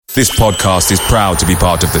This podcast is proud to be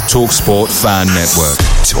part of the TalkSport Fan Network.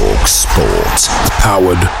 TalkSport.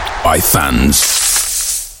 Powered by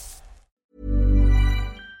fans.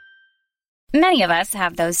 Many of us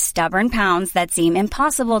have those stubborn pounds that seem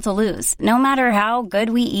impossible to lose, no matter how good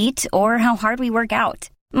we eat or how hard we work out.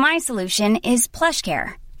 My solution is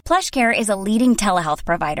PlushCare. PlushCare is a leading telehealth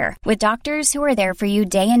provider with doctors who are there for you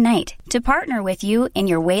day and night to partner with you in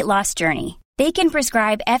your weight loss journey. They can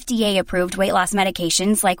prescribe FDA-approved weight loss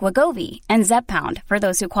medications like Wegovy and Zepbound for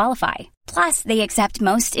those who qualify. Plus, they accept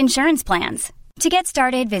most insurance plans. To get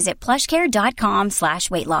started, visit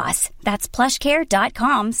plushcare.com/weight loss. That's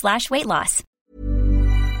plushcare.com/weight loss.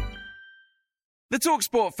 The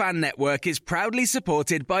TalkSport Fan Network is proudly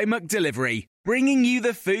supported by McDelivery, bringing you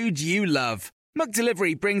the food you love.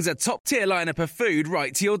 McDelivery brings a top-tier lineup of food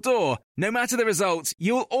right to your door. No matter the result,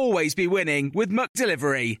 you'll always be winning with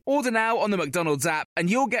McDelivery. Order now on the McDonald's app and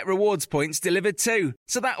you'll get rewards points delivered too.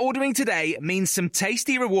 So that ordering today means some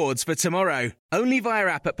tasty rewards for tomorrow. Only via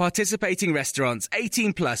app at participating restaurants.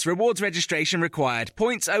 18 plus. Rewards registration required.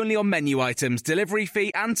 Points only on menu items. Delivery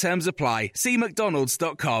fee and terms apply. See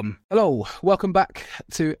mcdonalds.com. Hello, welcome back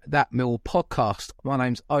to That Mill podcast. My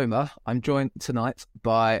name's Omar. I'm joined tonight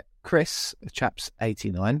by Chris, chaps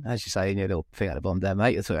 89, as you say in your little thing at the bottom there,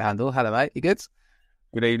 mate. That's what your handle. Hello, mate. You good?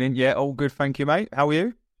 Good evening. Yeah, all good, thank you, mate. How are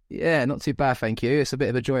you? Yeah, not too bad, thank you. It's a bit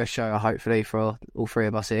of a joyous show, hopefully, for all three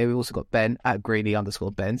of us here. We've also got Ben at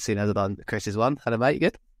Greeny_Ben, seeing as I've done Chris's one. Hello, mate. You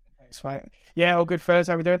good? Thanks, mate. Yeah, all good, fellas.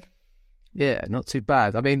 How we doing? Yeah, not too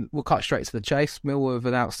bad. I mean, we'll cut straight to the chase. Millwall have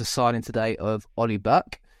announced the signing today of Ollie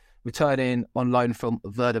Burke, returning on loan from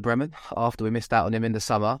Werder Bremen after we missed out on him in the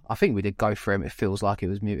summer. I think we did go for him. It feels like it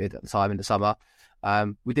was muted at the time in the summer.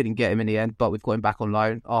 We didn't get him in the end, but we've got him back on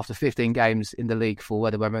loan after 15 games in the league for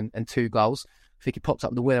Werder Bremen and 2 goals. I think he popped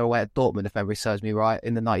up the winner away at Dortmund, if memory serves me right,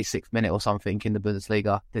 in the 96th minute or something in the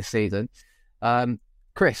Bundesliga this season.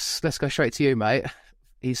 Chris, let's go straight to you, mate.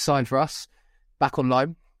 He's signed for us, back on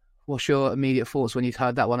loan. What's your immediate thoughts when you've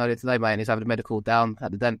heard that one earlier today, mate, and he's having a medical down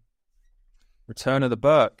at the Den? Return of the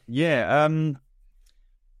Burke. Yeah,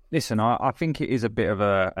 listen, I think it is a bit of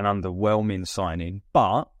an underwhelming signing,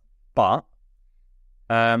 but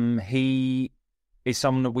he is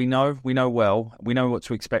someone that we know well. We know what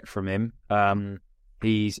to expect from him.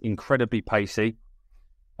 He's incredibly pacey,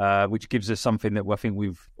 which gives us something that I think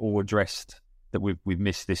we've all addressed that we've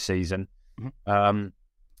missed this season. Mm-hmm.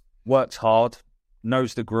 Works hard,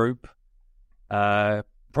 knows the group,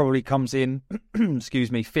 probably comes in,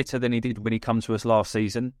 fitter than he did when he came to us last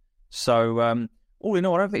season. So, all in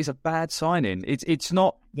all, I don't think it's a bad signing. It's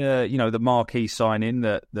not the marquee signing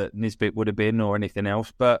that Nisbet would have been or anything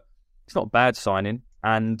else, but it's not a bad signing,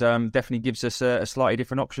 and definitely gives us a slightly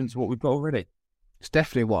different option to what we've got already. It's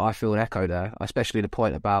definitely what I feel an echo there, especially the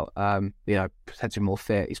point about potentially more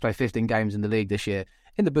fit. He's played 15 games in the league this year,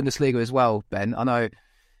 in the Bundesliga as well. Ben, I know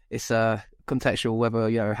it's contextual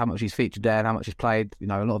whether how much he's featured there and how much he's played. A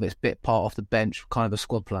lot of it's bit part off the bench, kind of a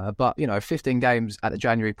squad player. But 15 games at the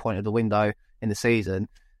January point of the window in the season,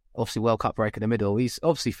 obviously World Cup break in the middle. He's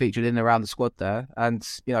obviously featured in and around the squad there. And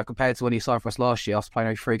compared to when he signed for us last year, after playing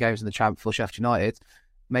only 3 games in the Champ for Sheffield United,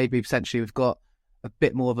 maybe potentially we've got a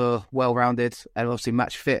bit more of a well-rounded and obviously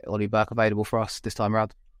match fit Ollie Burke available for us this time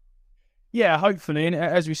around. Yeah, hopefully. And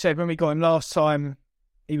as we said, when we got him last time,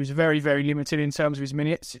 he was very, very limited in terms of his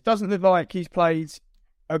minutes. It doesn't look like he's played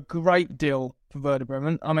a great deal for Werder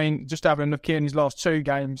Bremen. I mean, just having a look in his last 2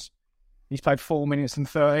 games, he's played 4 minutes and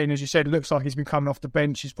 13. As you said, it looks like he's been coming off the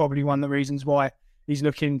bench. Is probably one of the reasons why he's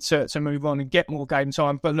looking to move on and get more game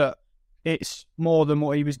time. But look, it's more than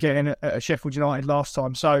what he was getting at Sheffield United last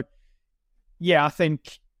time. So, yeah, I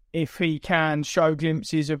think if he can show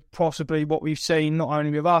glimpses of possibly what we've seen, not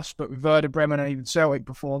only with us, but with Werder Bremen and even Celtic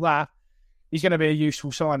before that, he's going to be a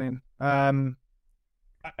useful signing.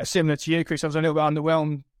 Similar to you, Chris, I was a little bit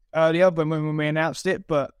underwhelmed earlier when we announced it.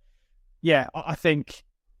 But, yeah, I think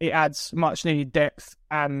it adds much needed depth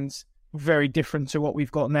and very different to what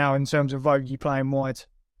we've got now in terms of Vogie playing wide.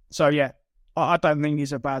 So, yeah, I don't think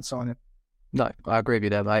he's a bad signing. No, I agree with you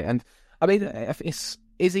there, mate. And, I mean, is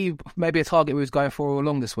he maybe a target we was going for all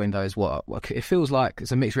along this window? Is what it feels like.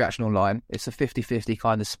 It's a mixed reaction online. It's a 50-50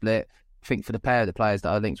 kind of split. I think for the pair of the players that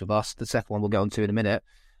are linked with us, the second one we'll get on to in a minute.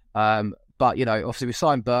 But, obviously we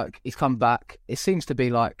signed Burke. He's come back. It seems to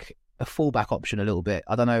be like a fallback option a little bit.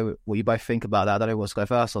 I don't know what you both think about that. I don't know what's to go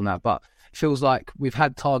first on that, but it feels like we've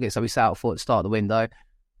had targets that we set out for at the start of the window.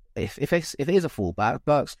 If it is a fallback,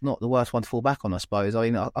 Burke's not the worst one to fall back on, I suppose. I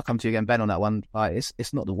mean, I'll come to you again, Ben, on that one.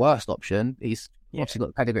 It's not the worst option. He's obviously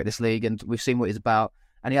got pedigree at this league, and we've seen what he's about,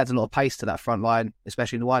 and he adds a lot of pace to that front line,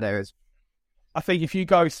 especially in the wide areas. I think if you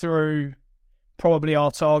go through probably our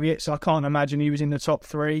target. So I can't imagine he was in the top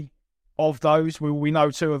 3 of those. We know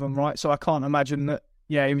 2 of them, right? So I can't imagine that,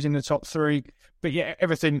 he was in the top 3. But yeah,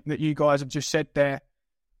 everything that you guys have just said there,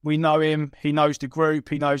 we know him. He knows the group.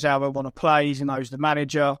 He knows how they want to play. He knows the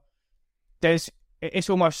manager. It's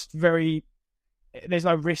almost there's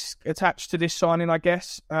no risk attached to this signing, I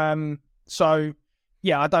guess. So,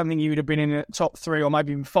 I don't think he would have been in the top 3 or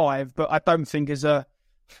maybe even 5. But I don't think as a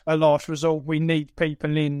last resort we need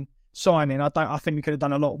people in signing. I think we could have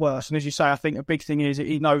done a lot worse. And as you say, I think a big thing is that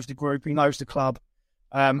he knows the group. He knows the club.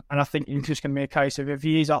 And I think it's just going to be a case of if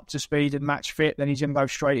he is up to speed and match fit, then he's going to go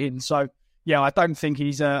straight in. So, I don't think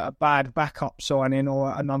he's a bad backup signing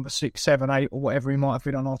or a number 6, 7, 8 or whatever he might have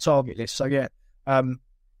been on our target list. So, I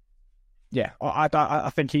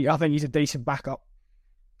think he's a decent backup.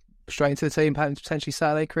 Straight into the team potentially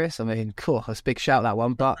Saturday, Chris. I mean, cool, that's a big shout, that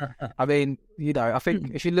one. But I mean, I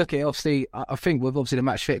think if you look at it, obviously, I think with obviously the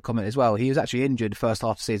match fit comment as well, he was actually injured the first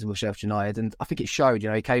half of the season with Sheffield United, and I think it showed.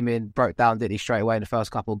 He came in, broke down, didn't he, straight away in the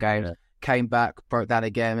first couple of games, came back, broke down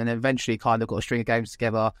again, and then eventually kind of got a string of games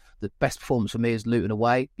together. The best performance for me is Luton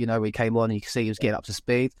away. Where he came on, and you can see he was getting up to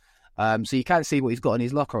speed. So you can see what he's got in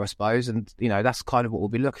his locker, I suppose, and that's kind of what we'll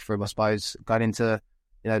be looking for him, I suppose, going into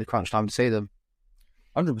the crunch time to see them.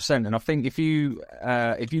 100%, and I think if you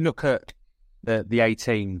look at the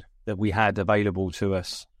 18 that we had available to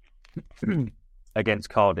us against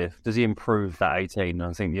Cardiff, does he improve that 18? And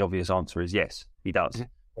I think the obvious answer is yes, he does.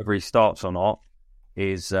 Whether he starts or not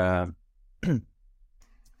is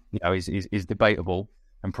is debatable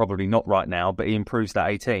and probably not right now. But he improves that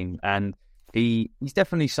 18, and he's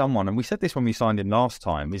definitely someone. And we said this when we signed him last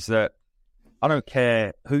time: is that I don't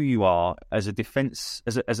care who you are as a defence,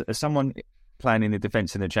 as someone playing in the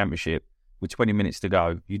defence in the Championship with 20 minutes to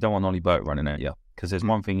go, you don't want Ollie Burke running at you, because there's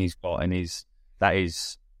one thing he's got, and he's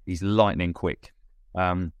lightning quick.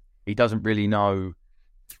 He doesn't really know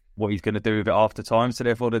what he's going to do with it after time, so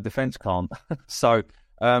therefore the defence can't. So,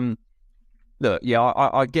 look,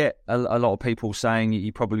 I get a lot of people saying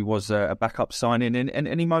he probably was a backup signing,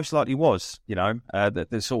 and he most likely was,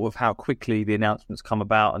 the sort of how quickly the announcements come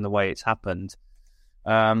about and the way it's happened.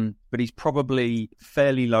 But he's probably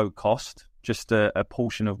fairly low cost, just a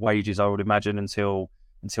portion of wages, I would imagine, until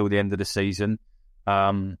the end of the season.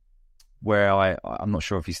 Where I'm not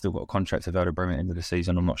sure if he's still got a contract with Werder Bremen at the end of the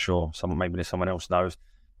season. I'm not sure. Maybe someone else knows.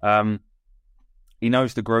 He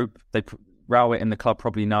knows the group. Rowett and the club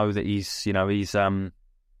probably know that he's not going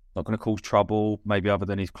to cause trouble, maybe other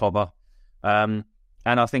than his clobber. And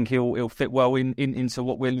I think he'll fit well into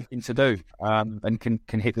what we're looking to do, and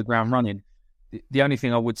can hit the ground running. The only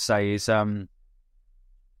thing I would say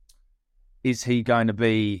is he going to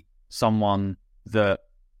be someone that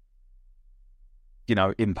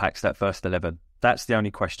impacts that first 11? That's the only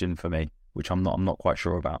question for me, which I'm not quite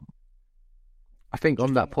sure about. I think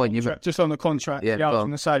on that point, just on the contract, I was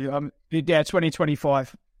going to say,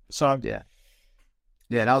 2025. So yeah,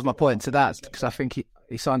 that was my point to that, because I think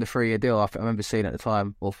he signed a 3-year deal. I remember seeing at the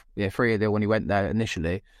time, 3-year deal when he went there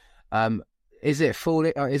initially. Is it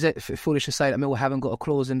foolish to say that Millwall haven't got a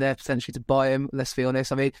clause in there potentially to buy him? Let's be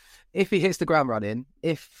honest. I mean, if he hits the ground running,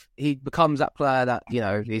 if he becomes that player that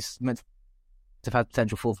he's meant to have had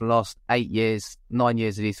potential for the last 9 years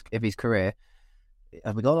of his career,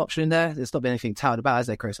 have we got an option in there? There's not been anything touted about, has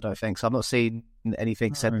there, Chris? I don't think so. I'm not seeing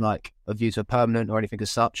anything said like a view to a permanent or anything as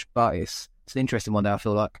such. But it's an interesting one there, I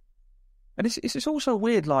feel like. And it's also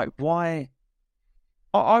weird. Like, why?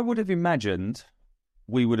 I would have imagined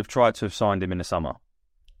we would have tried to have signed him in the summer.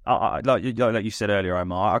 Like you said earlier,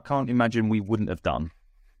 Omar, I can't imagine we wouldn't have done.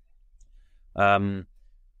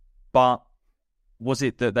 But was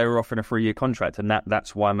it that they were offering a 3-year contract, and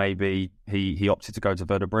that's why maybe he opted to go to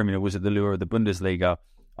Werder Bremen, or was it the lure of the Bundesliga?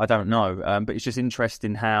 I don't know. But it's just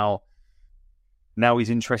interesting how now he's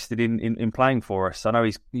interested in playing for us. I know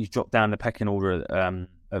he's dropped down the pecking order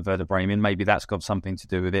at Werder Bremen. Maybe that's got something to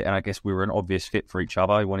do with it. And I guess we were an obvious fit for each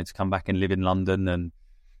other. He wanted to come back and live in London, and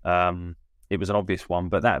it was an obvious one.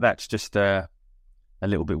 But that's just a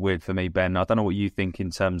little bit weird for me, Ben. I don't know what you think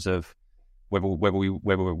in terms of whether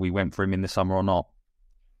we went for him in the summer or not.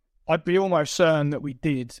 I'd be almost certain that we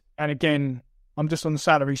did. And again, I'm just on the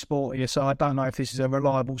salary sport here, so I don't know if this is a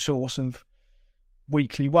reliable source of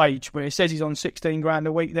weekly wage, but it says he's on 16 grand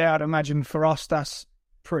a week there. I'd imagine for us that's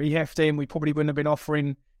pretty hefty, and we probably wouldn't have been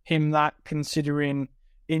offering him that, considering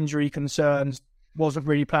injury concerns, wasn't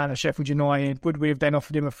really playing at Sheffield United. Would we have then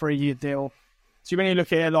offered him a 3-year deal? So when you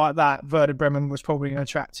look at it like that, Werder Bremen was probably an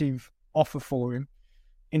attractive offer for him.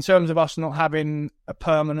 In terms of us not having a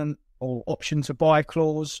permanent or option to buy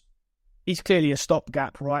clause, he's clearly a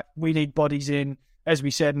stopgap, right? We need bodies in, as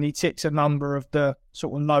we said, and he ticks a number of the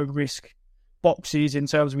sort of low-risk boxes in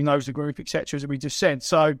terms of he knows the group, etc., as we just said.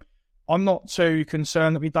 So I'm not too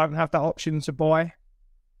concerned that we don't have that option to buy.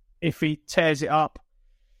 If he tears it up,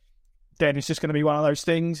 then it's just going to be one of those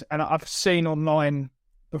things. And I've seen online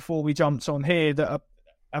before we jumped on here that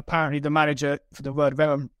apparently the manager for the Werder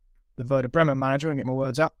Bremen manager, and get my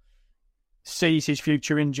words out, sees his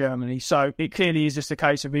future in Germany. So it clearly is just a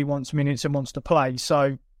case of he wants minutes and wants to play.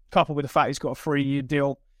 So coupled with the fact he's got a 3-year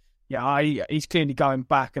deal, he's clearly going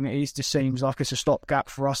back, and it just seems like it's a stopgap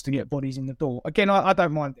for us to get bodies in the door. Again, I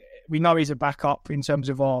don't mind. We know he's a backup in terms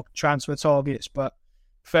of our transfer targets, but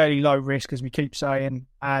fairly low risk, as we keep saying.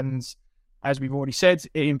 And as we've already said,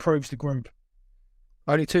 it improves the group.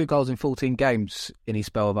 Only 2 goals in 14 games in his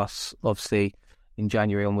spell with us, obviously, in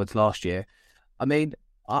January onwards last year. I mean,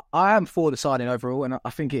 I am for the signing overall, and I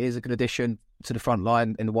think it is a good addition to the front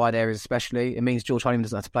line in the wide areas especially. It means George Honeyman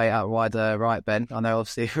doesn't have to play out wide right, Ben. I know,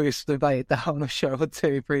 obviously, we've debated that on a show or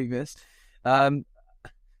two previous. I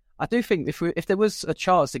do think if there was a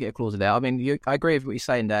chance to get a clause in there, I mean, I agree with what you're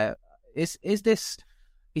saying there. Is this...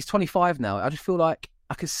 He's 25 now. I just feel like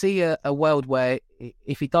I could see a world where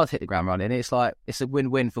if he does hit the ground running, it's like it's a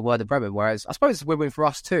win-win for Werder Bremen. Whereas I suppose it's a win-win for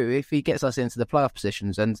us too. If he gets us into the playoff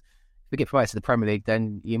positions and if we get promoted to the Premier League,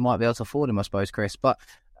 then you might be able to afford him, I suppose, Chris. But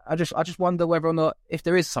I just wonder whether or not, if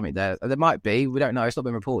there is something there. There might be. We don't know. It's not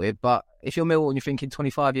been reported. But if you're Millwall and you're thinking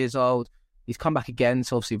 25 years old, he's come back again,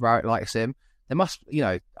 so obviously Rarick likes him. There must,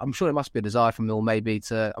 I'm sure there must be a desire from Millwall maybe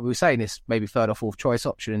to, we were saying this, maybe 3rd or 4th choice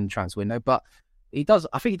option in the transfer window, but I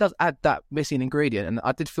think he does add that missing ingredient, and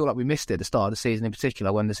I did feel like we missed it at the start of the season, in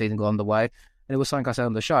particular when the season got underway. And it was something I said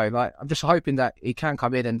on the show. Like, I'm just hoping that he can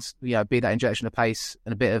come in and be that injection of pace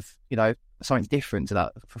and a bit of something different to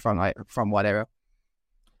that front wide area.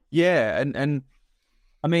 Yeah, and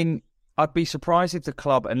I mean, I'd be surprised if the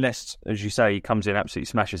club, unless, as you say, he comes in absolutely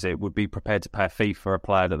smashes it, would be prepared to pay a fee for a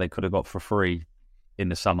player that they could have got for free in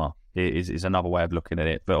the summer. Is another way of looking at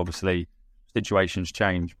it, but obviously situations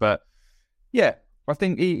change. But yeah, I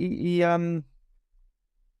think he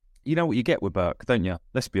you know what you get with Burke, don't you?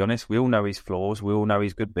 Let's be honest. We all know his flaws. We all know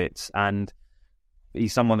his good bits. And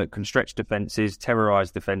he's someone that can stretch defences,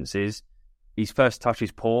 terrorise defences. His first touch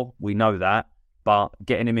is poor. We know that. But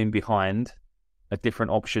getting him in behind, a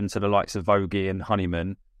different option to the likes of Vogie and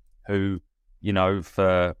Honeyman, who,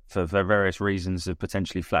 for various reasons have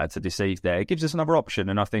potentially flattered to deceive there, it gives us another option.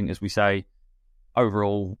 And I think, as we say,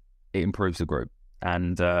 overall, it improves the group.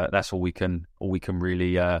 And that's all we can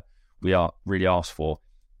really ask for.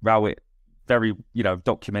 Rowett, very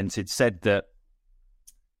documented, said that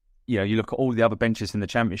you look at all the other benches in the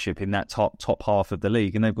Championship in that top half of the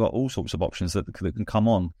league, and they've got all sorts of options that can come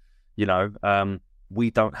on. We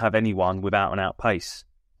don't have anyone without an out pace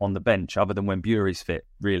on the bench other than when Bury's fit,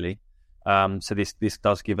 really. So this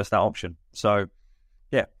does give us that option. So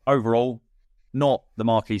yeah, overall, not the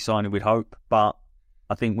marquee signing we'd hope, but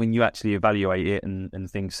I think when you actually evaluate it and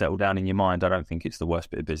things settle down in your mind, I don't think it's the worst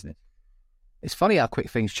bit of business. It's funny how quick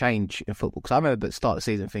things change in football, because I remember at the start of the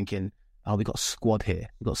season thinking, we've got a squad here.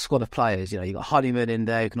 We've got a squad of players. You've got Honeyman in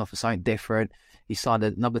there who can offer something different. He signed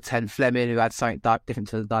a number 10 Fleming who had something different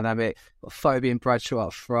to the dynamic. Got Phobie and Bradshaw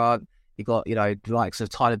up front. You got, the likes of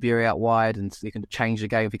Tyler Bury out wide, and you can change the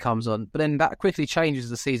game if he comes on. But then that quickly changes as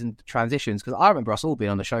the season transitions, because I remember us all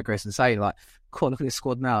being on the show, Chris, and saying, look at this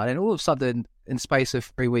squad now. And then all of a sudden, in the space of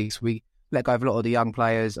 3 weeks, we let go of a lot of the young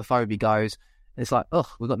players. Phobie goes. And it's like,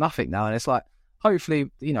 we've got nothing now. And it's like,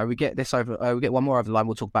 hopefully, we get this over. We get one more over the line.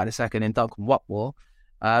 We'll talk about it in a second. In Duncan Watmore,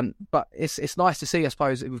 but it's nice to see. I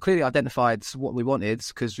suppose we've clearly identified what we wanted,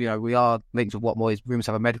 because we are linked with Watmore. His rumours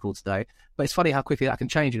have a medical today. But it's funny how quickly that can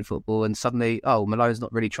change in football. And suddenly, Malone's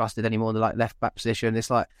not really trusted anymore in the left back position. It's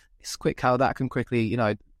like it's quick how that can quickly,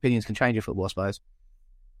 opinions can change in football, I suppose.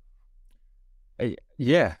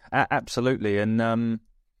 Yeah, absolutely. And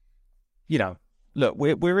look,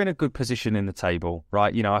 we're in a good position in the table,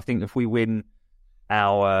 right? I think if we win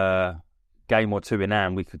our game or two in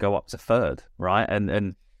hand, we could go up to 3rd, right?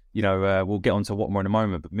 And we'll get on to Watmore in a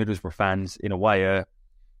moment, but Middlesbrough fans, in a way, are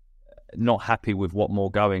not happy with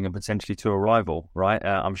Watmore going and potentially to a rival, right?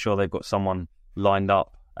 I'm sure they've got someone lined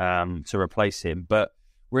up to replace him, but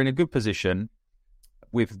we're in a good position.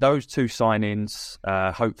 With those 2 signings,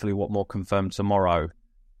 hopefully Watmore confirmed tomorrow,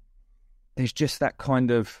 there's just that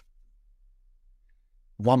kind of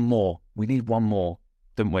one more. We need one more,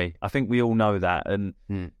 don't we? I think we all know that. And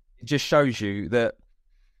it just shows you that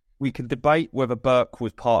we can debate whether Burke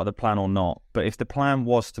was part of the plan or not. But if the plan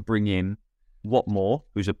was to bring in Watmore,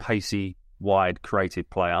 who's a pacey, wide, creative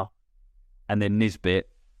player, and then Nisbet,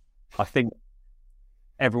 I think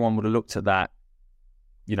everyone would have looked at that,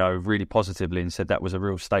 really positively and said that was a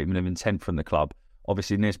real statement of intent from the club.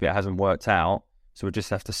 Obviously, Nisbet hasn't worked out, so we'll just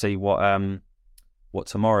have to see what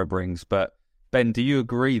tomorrow brings. But Ben, do you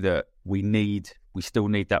agree that we still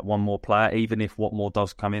need that one more player, even if Watmore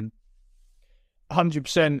does come in?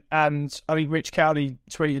 100%. And I mean, Rich Cowley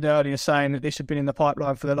tweeted earlier saying that this had been in the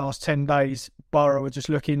pipeline for the last 10 days. Borough were just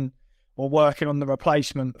looking or working on the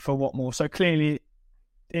replacement for Watmore. So clearly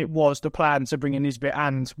it was the plan to bring in Nisbet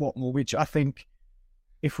and Watmore, which I think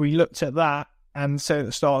if we looked at that and said at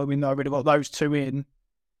the start that we know we'd have got those two in,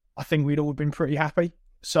 I think we'd all been pretty happy.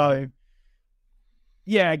 So,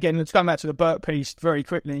 yeah, again, let's go back to the Burke piece very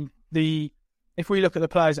quickly. If we look at the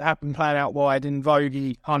players that have been playing out wide in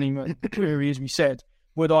Vogie, Honeyman, Curry, as we said,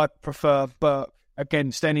 would I prefer Burke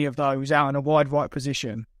against any of those out in a wide right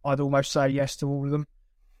position? I'd almost say yes to all of them.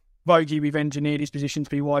 Vogie, we've engineered his position to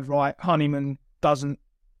be wide right. Honeyman doesn't.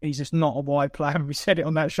 He's just not a wide player. We said it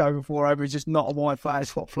on that show before. He's just not a wide player.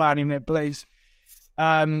 Stop flying him there, please.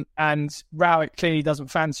 And Rowett clearly doesn't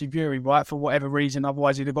fancy Bury, right, for whatever reason.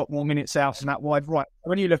 Otherwise, he'd have got more minutes out in that wide right.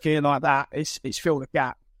 When you look at it like that, it's filled a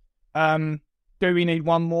gap. Do we need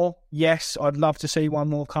one more? Yes, I'd love to see one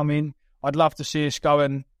more come in. I'd love to see us go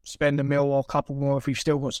and spend $1 million or a couple more if we've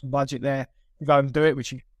still got some budget there to go and do it,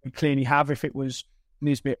 which we clearly have if it was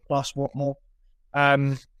Nisbet plus Watmore.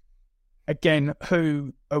 Again,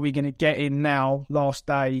 who are we going to get in now, last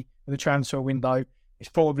day of the transfer window? It's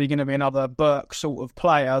probably going to be another Burke sort of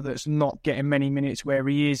player that's not getting many minutes where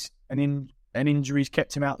he is, and injuries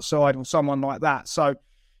kept him outside, or someone like that. So,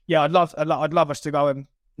 yeah, I'd love us to go and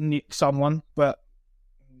nick someone, but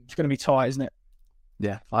it's going to be tight, isn't it?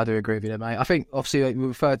 Yeah, I do agree with you there, mate. I think, obviously, we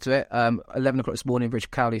referred to it. 11 o'clock this morning,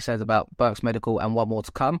 Richard Cowley says about Burke's medical and one more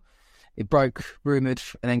to come. It broke, rumoured,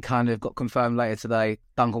 and then kind of got confirmed later today.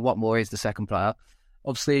 Duncan Watmore is the second player.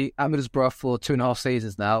 Obviously, at Middlesbrough for 2.5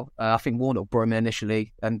 seasons now. I think Warnock brought him in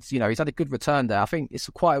initially, and he's had a good return there. I think it's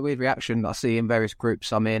quite a weird reaction I see in various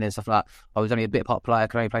groups I'm in and stuff like that. I was only a bit part player,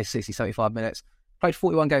 could only play 60, 75 minutes. Played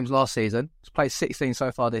 41 games last season. He's played 16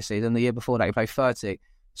 so far this season. The year before that, he played 30.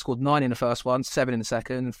 Scored 9 in the first one, 7 in the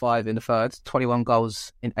second, and 5 in the third. 21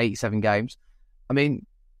 goals in 87 games. I mean,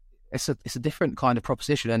 it's a different kind of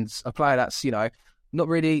proposition, and a player that's not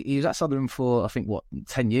really. He was at Sunderland for I think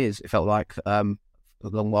 10 years. It felt like a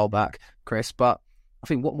long while back, Chris. But I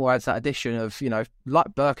think Watmore adds that addition of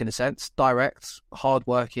like Burke in a sense, direct, hard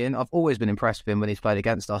working. I've always been impressed with him when he's played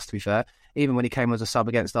against us. To be fair, even when he came as a sub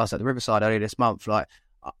against us at the Riverside earlier this month,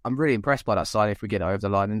 I'm really impressed by that signing if we get it over the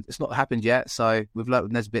line. And it's not happened yet, so we've learnt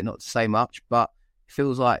with Nisbet not to say much, but it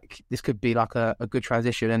feels like this could be like a good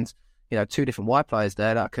transition, and two different wide players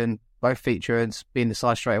there that can both feature and be in the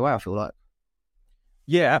side straight away, I feel like.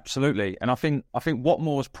 Yeah, absolutely. And I think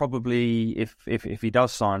Watmore's probably, if he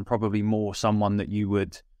does sign, probably more someone that you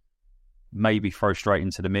would maybe throw straight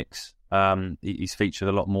into the mix. He's featured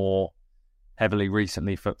a lot more heavily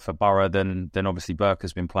recently for Borough than obviously Burke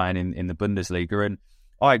has been playing in the Bundesliga. And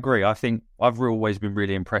I agree. I think I've always been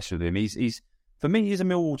really impressed with him. He's for me, he's a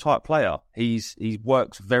Millwall type player. He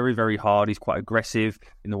works very, very hard. He's quite aggressive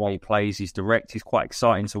in the way he plays. He's direct. He's quite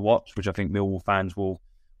exciting to watch, which I think Millwall fans will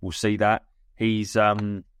see that. He's a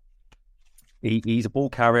ball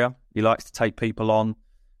carrier. He likes to take people on.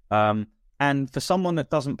 And for someone that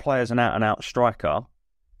doesn't play as an out-and-out striker,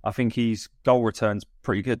 I think his goal return's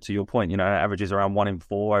pretty good, to your point. Averages around 1 in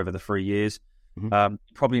 4 over the 3 years. Mm-hmm.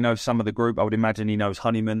 He probably knows some of the group. I would imagine he knows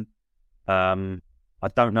Honeyman. I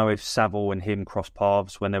don't know if Saville and him crossed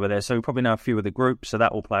paths when they were there, so we probably know a few of the group, so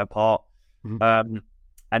that will play a part. Mm-hmm.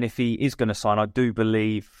 And if he is going to sign, I do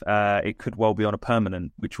believe it could well be on a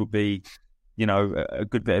permanent, which would be, a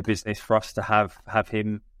good bit of business for us to have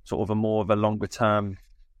him sort of a longer term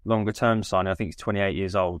signing. I think he's 28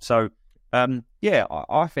 years old. So, I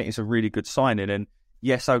think it's a really good signing. And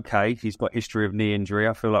yes, okay, he's got history of knee injury.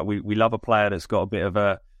 I feel like we love a player that's got a bit of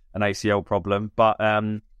an ACL problem, but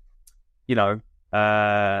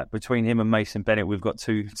between him and Mason Bennett, we've got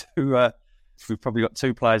we've probably got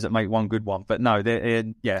 2 players that make one good one. But no,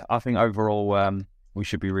 I think overall we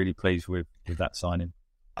should be really pleased with that signing.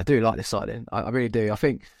 I do like this signing. I really do. I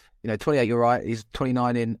think 28. You're right. He's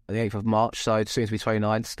 29 in the 8th of March, so soon to be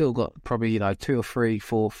 29. Still got probably 2 or 3,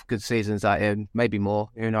 4 good seasons at him, maybe more.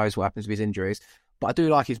 Who knows what happens with his injuries? But I do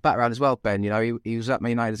like his background as well, Ben. He was at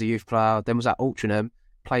Man United as a youth player, then was at Altrincham.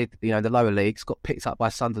 Played, the lower leagues, got picked up by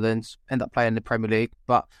Sunderland, ended up playing in the Premier League.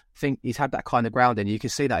 But I think he's had that kind of grounding. You can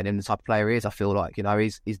see that in him, the type of player he is. I feel like,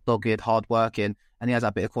 he's dogged, hard working, and he has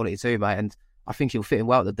that bit of quality too, mate. And I think he'll fit in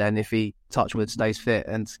well at the Den if he, touch wood, stays fit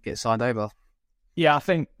and gets signed over. Yeah, I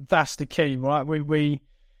think that's the key, right? We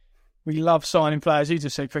love signing players. You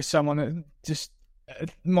just said, Chris, someone that just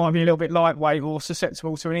might be a little bit lightweight or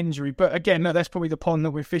susceptible to an injury. But again, that's probably the pond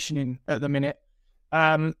that we're fishing in at the minute.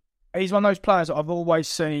 He's one of those players that I've always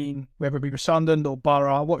seen, whether it be with Sunderland or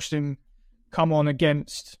Borough. I watched him come on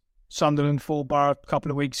against Sunderland for Borough a couple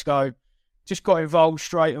of weeks ago. Just got involved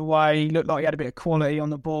straight away. Looked like he had a bit of quality on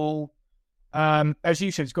the ball. As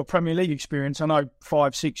you said, he's got Premier League experience. I know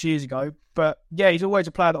 5-6 years ago. But yeah, he's always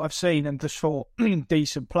a player that I've seen and just thought,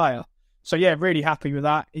 decent player. So yeah, really happy with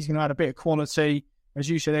that. He's going to add a bit of quality. As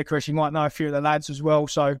you said there, Chris, you might know a few of the lads as well.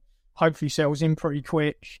 So hopefully settles in pretty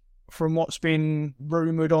quick. From what's been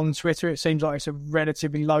rumoured on Twitter, it seems like it's a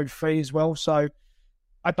relatively low fee as well. So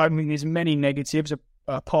I don't think there's many negatives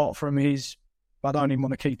apart from his, I don't even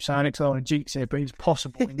want to keep saying it because I don't want to jinx it, but his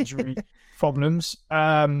possible injury problems.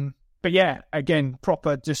 But yeah, again,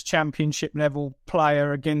 proper just championship level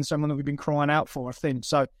player. Again, someone that we've been crying out for, I think.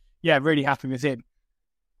 So yeah, really happy with him.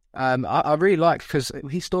 I really like, because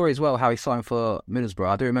his story as well, how he signed for Middlesbrough.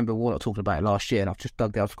 I do remember Warnock talking about it last year, and I've just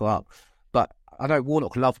dug the article up. But I know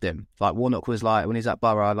Warnock loved him. Like, Warnock was like, when he's at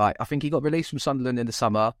Borough, like, I think he got released from Sunderland in the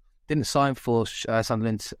summer, didn't sign for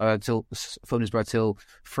Sunderland till Middlesbrough till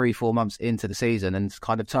 3-4 months into the season, and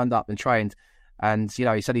kind of turned up and trained. And, you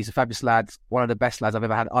know, he said he's a fabulous lad, one of the best lads I've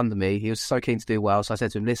ever had under me. He was so keen to do well. So I said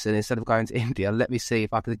to him, listen, instead of going to India, let me see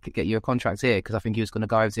if I could get you a contract here, because I think he was going to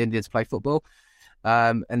go over to India to play football.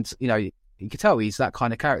 And, you know, you can tell he's that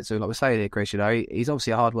kind of character. Like we're saying here, Chris, you know, he's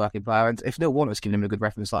obviously a hard-working player. And if Neil Warnock's giving him a good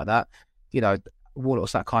reference like that, you know,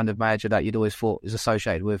 Warnock's that kind of manager that you'd always thought is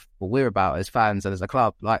associated with what we're about as fans and as a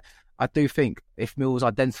club. Like, I do think if Millwall's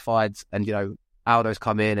identified and, you know, Aldo's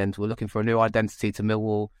come in and we're looking for a new identity to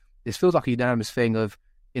Millwall, this feels like a unanimous thing of,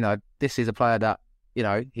 you know, this is a player that, you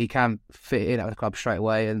know, he can fit in at the club straight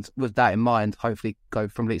away. And with that in mind, hopefully go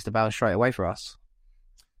from Leeds to Bound straight away for us.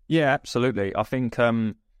 Yeah, absolutely. I think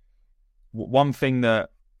one thing that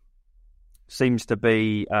seems to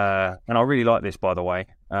be, and I really like this, by the way,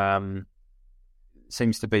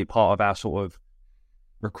 seems to be part of our sort of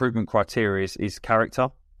recruitment criteria is character.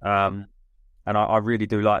 And I really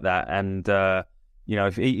do like that. And, you know,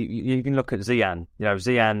 if you can look at Zian, you know,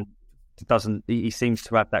 Zian he seems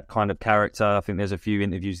to have that kind of character. I think there's a few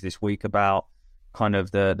interviews this week about kind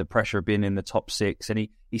of the pressure of being in the top six, and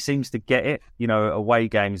he seems to get it, you know, away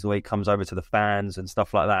games, the way he comes over to the fans and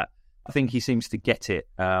stuff like that. I think he seems to get it.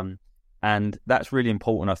 And that's really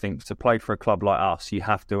important, I think, to play for a club like us. You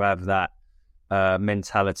have to have that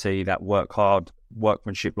mentality, that work hard,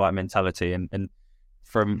 workmanship like mentality. And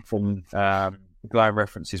from glowing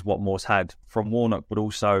references what Moore's had from Warnock, but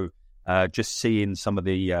also just seeing some of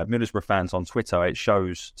the Middlesbrough fans on Twitter, it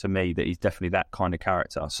shows to me that he's definitely that kind of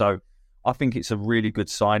character. So I think it's a really good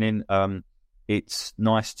signing. It's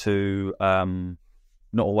nice to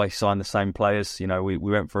not always sign the same players. You know, we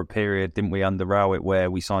went for a period, didn't we, under Rowett,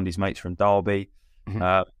 where we signed his mates from Derby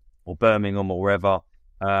or Birmingham or wherever.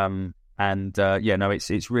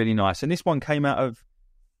 It's really nice. And this one came out of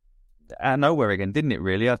nowhere again, didn't it,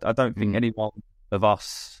 really? I don't think anyone of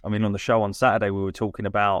us, I mean, on the show on Saturday, we were talking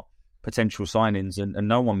about potential signings and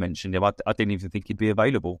no one mentioned him. I didn't even think he'd be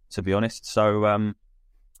available, to be honest. So,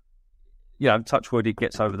 touch wood, he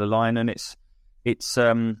gets over the line, and it's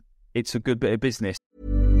a good bit of business.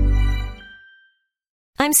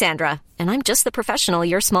 I'm Sandra, and I'm just the professional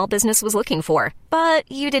your small business was looking for.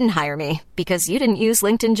 But you didn't hire me because you didn't use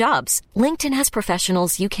LinkedIn Jobs. LinkedIn has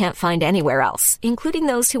professionals you can't find anywhere else, including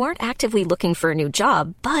those who aren't actively looking for a new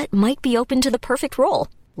job, but might be open to the perfect role,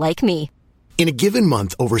 like me. In a given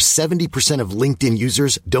month, over 70% of LinkedIn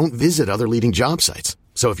users don't visit other leading job sites.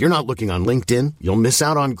 So if you're not looking on LinkedIn, you'll miss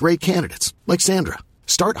out on great candidates like Sandra.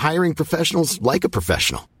 Start hiring professionals like a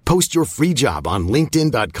professional. Post your free job on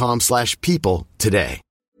linkedin.com/people today.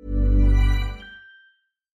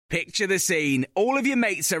 Picture the scene. All of your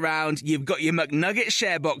mates around, you've got your McNugget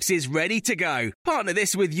share boxes ready to go. Partner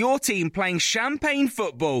this with your team playing champagne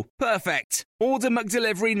football. Perfect. Order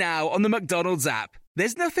McDelivery now on the McDonald's app.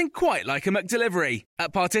 There's nothing quite like a McDelivery.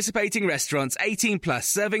 At participating restaurants, 18 plus,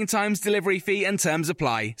 serving times, delivery fee and terms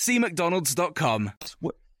apply. See mcdonalds.com.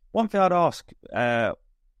 One thing I'd ask,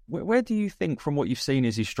 where do you think, from what you've seen,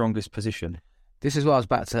 is his strongest position? This is what I was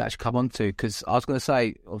about to actually come on to, because I was going to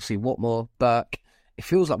say, obviously, Watmore, Burke. It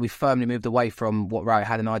feels like we've firmly moved away from what Rowett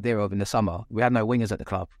had an idea of in the summer. We had no wingers at the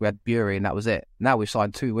club. We had Bury, and that was it. Now we've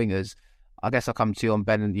signed 2 wingers. I guess I'll come to you on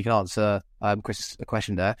Ben, and you can answer Chris'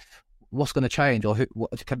 question there. What's going to change, or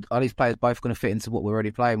are these players both going to fit into what we're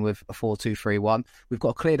already playing with, a 4-2-3-1? We've got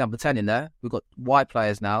a clear number 10 in there. We've got wide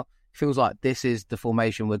players now. Feels like this is the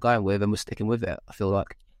formation we're going with, and we're sticking with it, I feel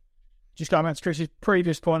like. Just going back to Chris's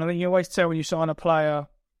previous point, I think you always tell when you sign a player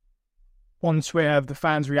on Twitter the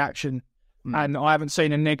fans' reaction, and I haven't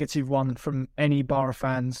seen a negative one from any Borough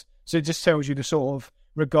fans. So it just tells you the sort of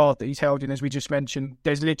regard that he's held in, as we just mentioned.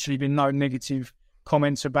 There's literally been no negative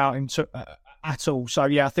comments about him at all. So,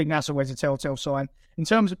 yeah, I think that's always a telltale sign. In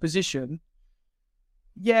terms of position,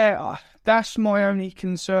 yeah, that's my only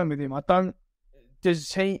concern with him.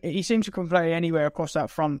 He seems to play anywhere across that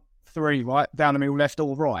front three, right? Down the middle, left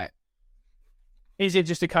or right. Is it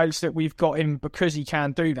just a case that we've got him because he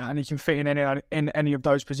can do that and he can fit in any of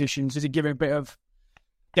those positions? Does it give him a bit of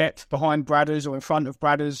depth behind Bradders or in front of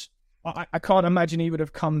Bradders? I can't imagine he would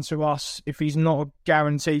have come to us if he's not a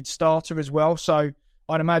guaranteed starter as well. So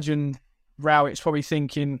I'd imagine Rowett's probably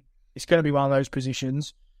thinking it's going to be one of those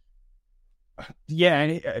positions.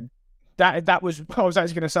 Yeah, that was what I was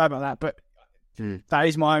actually going to say about that, but that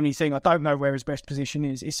is my only thing. I don't know where his best position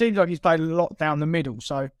is. It seems like he's played a lot down the middle,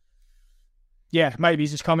 so yeah, maybe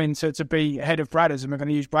he's just come in to be ahead of Bradders and we're going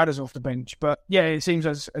to use Bradders off the bench. But yeah, it seems,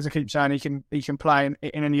 as I keep saying, he can play in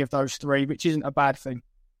any of those three, which isn't a bad thing.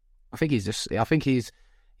 I think he's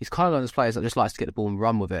kind of one of those players that just likes to get the ball and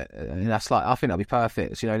run with it. And that's I think that'd be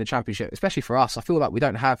perfect, in the Championship, especially for us. I feel like we've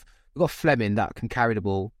got Fleming that can carry the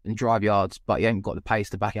ball and drive yards, but he ain't got the pace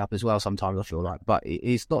to back it up as well sometimes, I feel like. But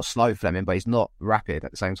he's not slow, Fleming, but he's not rapid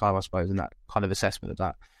at the same time, I suppose, in that kind of assessment of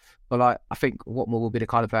that. But I think Watmore will be the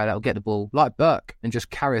kind of player that will get the ball like Burke and just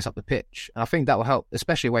carry us up the pitch. And I think that will help,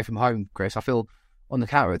 especially away from home, Chris. I feel on the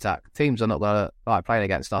counter-attack, teams are not going to like playing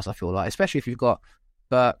against us, I feel like, especially if you've got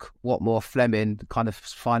Burke, Watmore, Fleming kind of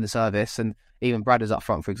find the service, and even Bradders up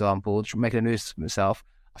front, for example, making a news of himself.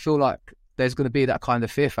 I feel like there's going to be that kind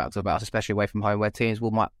of fear factor about us, especially away from home, where teams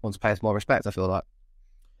might want to pay us more respect, I feel like.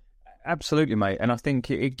 Absolutely, mate. And I think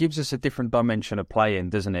it gives us a different dimension of playing,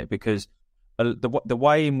 doesn't it? Because the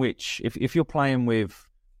way in which, if you're playing with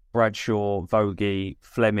Bradshaw, Vogie,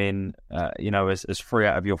 Fleming, as three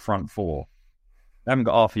out of your front four, they haven't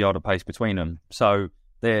got half a yard of pace between them. So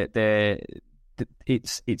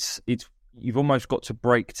it's you've almost got to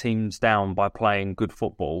break teams down by playing good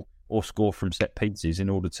football or score from set pieces in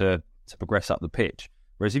order to progress up the pitch.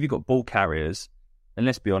 Whereas if you've got ball carriers, and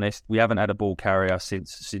let's be honest, we haven't had a ball carrier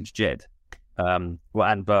since Jed, and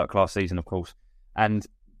Burke last season, of course, and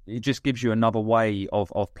it just gives you another way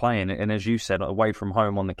of playing. And as you said, away from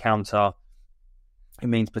home on the counter, it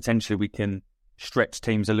means potentially we can stretch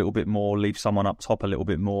teams a little bit more, leave someone up top a little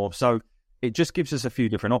bit more. So it just gives us a few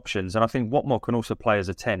different options. And I think Watmore can also play as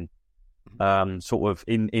a 10, sort of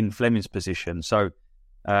in Fleming's position. So,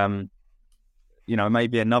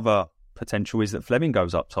 maybe another potential is that Fleming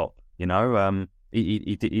goes up top. He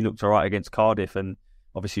looked all right against Cardiff and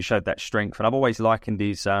obviously showed that strength. And I've always likened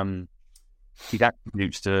his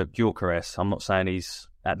attributes to Gyökeres. I'm not saying he's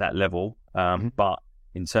at that level, but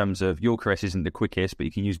in terms of Gyökeres isn't the quickest, but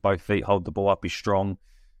you can use both feet, hold the ball up, he's strong,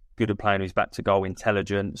 good at playing who's back to goal,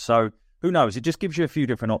 intelligent. So who knows? It just gives you a few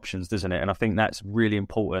different options, doesn't it? And I think that's really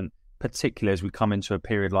important, particularly as we come into a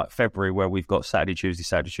period like February where we've got Saturday, Tuesday,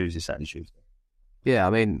 Saturday, Tuesday, Saturday, Tuesday. Yeah,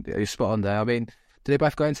 I mean, you're spot on there. I mean, do they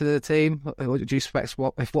both go into the team? What do you expect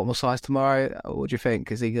if Watmore sides tomorrow? What do you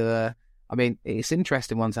think? Is he gonna? I mean, it's an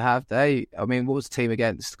interesting one to have. What was the team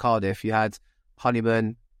against Cardiff? You had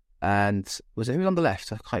Honeyman and was it who on the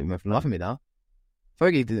left? I can't remember. Loving me now.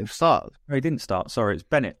 Vogie didn't start. No, he didn't start. Sorry, it's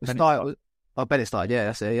Bennett. Bennett started. Yeah,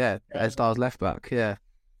 that's it. Yeah, Ed Styles left back. Yeah,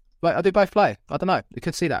 but I do both play. I don't know. You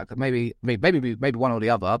could see that. Maybe one or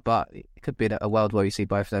the other, but it could be a world where you see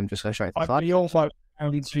both of them just go straight to the side. He also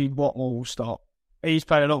only see Watmore will start. He's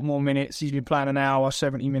played a lot more minutes. He's been playing an hour,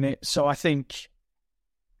 70 minutes. So I think,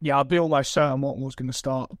 I'll be almost certain Watmore's going to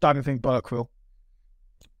start. Don't think Burke will.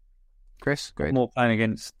 Chris, great. More playing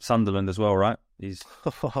against Sunderland as well, right? He's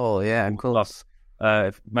and cool. Plus,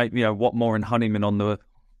 maybe Watmore and Honeyman on the.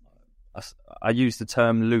 I use the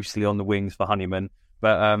term loosely on the wings for Honeyman,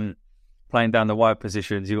 but playing down the wide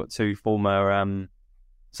positions, you've got two former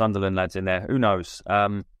Sunderland lads in there. Who knows?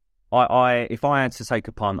 If I had to take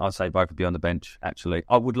a punt, I'd say both would be on the bench. Actually,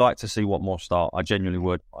 I would like to see Watmore start. I genuinely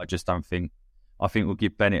would. I just don't think. I think we'll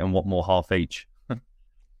give Bennett and Watmore half each. I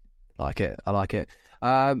like it.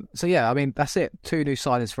 So yeah, I mean that's it. 2 new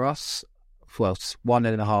signings for us. Well,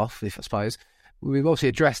 1.5, if I suppose. We've obviously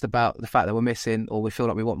addressed about the fact that we're missing, or we feel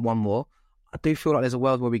like we want one more. I do feel like there's a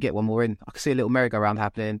world where we get one more in. I can see a little merry-go-round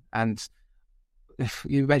happening. And if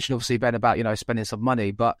you mentioned obviously Ben about spending some money,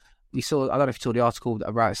 but you saw, I don't know if you saw the article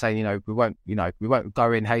about saying we won't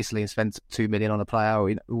go in hastily and spend 2 million on a player,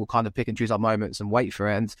 or we'll kind of pick and choose our moments and wait for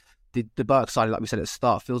it. And the Burke side, like we said at the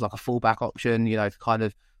start, feels like a fallback option. To kind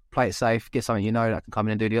of play it safe, get something that can come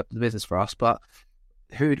in and do the business for us. But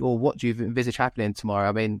who or what do you envisage happening tomorrow?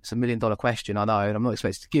 I mean, it's $1 million question, I know, and I'm not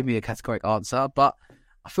expected to give me a categorical answer, but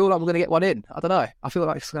I feel like we're going to get one in. I don't know. I feel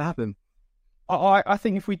like it's going to happen. I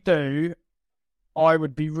think if we do, I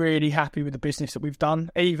would be really happy with the business that we've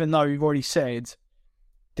done, even though we've already said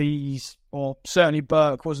these, or certainly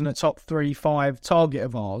Burke wasn't a top 3-5 target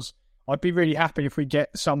of ours, I'd be really happy if we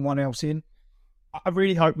get someone else in. I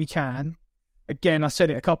really hope we can. Again, I said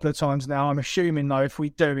it a couple of times now. I'm assuming, though, if we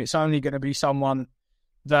do, it's only going to be someone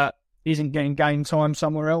that isn't getting game time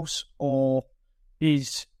somewhere else or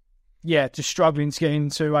is, just struggling to get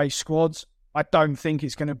into a squad. I don't think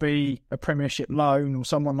it's going to be a Premiership loan or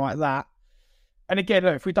someone like that. And again,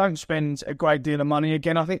 look, if we don't spend a great deal of money,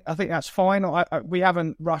 again, I think that's fine. We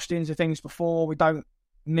haven't rushed into things before. We don't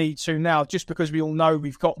need to now. Just because we all know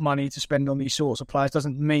we've got money to spend on these sorts of players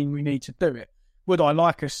doesn't mean we need to do it. Would I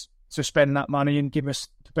like us to spend that money and give us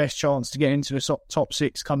the best chance to get into the top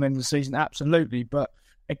 6 come into the season? Absolutely. But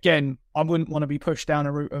again, I wouldn't want to be pushed down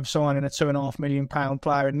a route of signing a £2.5 million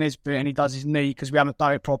player in Nisbet and he does his knee because we haven't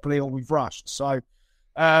done it properly or we've rushed. So,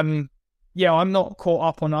 I'm not caught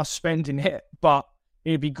up on us spending it, but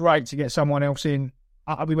it'd be great to get someone else in.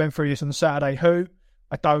 We went through this on Saturday. Who?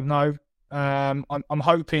 I don't know. I'm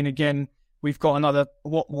hoping, again, we've got another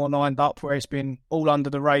Watmore lined up where it's been all under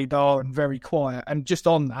the radar and very quiet. And just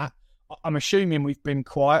on that, I'm assuming we've been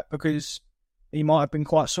quiet because he might have been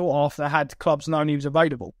quite sought after had clubs known he was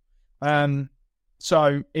available.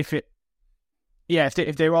 So if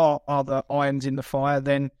there are other irons in the fire,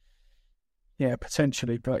 then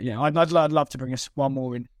potentially. But I'd love to bring us one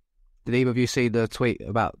more in. Did either of you see the tweet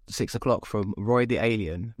about 6 o'clock from Roy the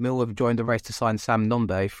Alien? Mill have joined the race to sign Sam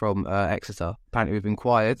Nombe from Exeter. Apparently we've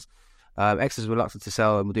inquired. Exeter's reluctant to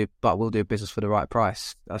sell, but we'll do business for the right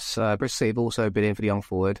price. Bristol City have also been in for the young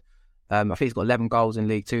forward. I think he's got 11 goals in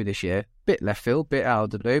League 2 this year. Bit left field, bit out of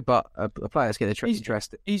the blue, but a player that's getting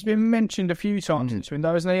interested. He's been mentioned a few times in this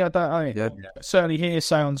window, hasn't he? I don't know. Certainly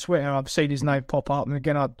hearsay on Twitter. I've seen his name pop up, and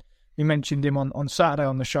again, we mentioned him on Saturday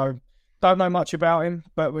on the show. Don't know much about him,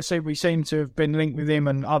 but we seem to have been linked with him,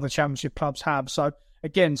 and other Championship clubs have. So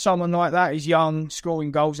again, someone like that is young,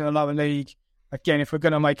 scoring goals in a lower league. Again, if we're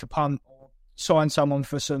going to make a punt or sign someone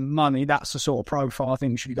for some money, that's the sort of profile I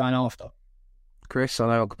think we should be going after. Chris, I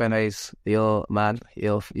know Ogbene's your man,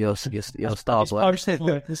 your star boy.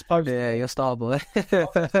 Yeah, your star boy.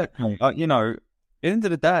 At the end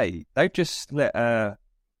of the day, they've just let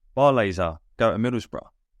Barlaser go to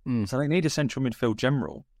Middlesbrough. So they need a central midfield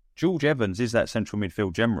general. George Evans is that central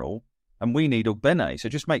midfield general, and we need Ogbene. So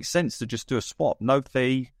it just makes sense to just do a swap. No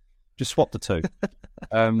fee, just swap the two.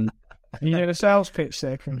 You know the sales pitch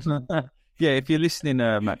there, Chris. Yeah, if you're listening,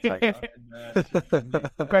 Matt Taylor.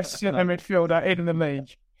 Best centre midfielder in the league.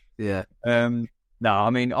 Yeah. No, I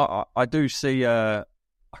mean, I do see... I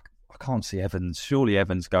can't see Evans. Surely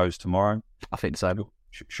Evans goes tomorrow. I think so.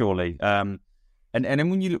 Surely. And then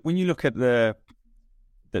when you look at the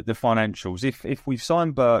financials, if we've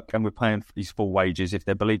signed Burke and we're paying his full wages, if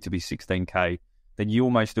they're believed to be 16k, then you're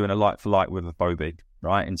almost doing a like for like with a Bobby,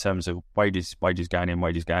 right? In terms of wages going in,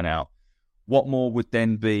 wages going out. Watmore would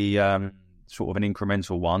then be sort of an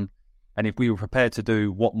incremental one. And if we were prepared to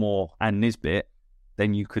do Watmore and Nisbet,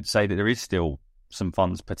 then you could say that there is still some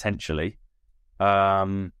funds potentially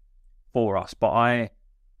for us. But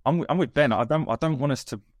I'm with Ben. I don't want us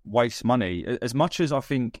to waste money. As much as I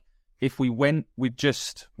think if we went with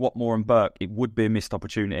just Watmore and Burke, it would be a missed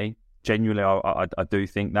opportunity. Genuinely, I do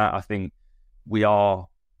think that. I think we are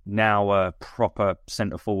now a proper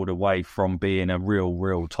centre forward away from being a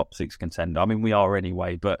real top 6 contender. I mean, we are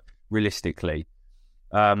anyway, but realistically.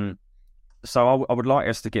 So I would like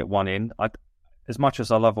us to get one in. As much as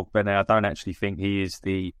I love Ogbene, I don't actually think he is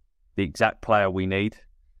the exact player we need.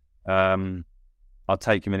 I'll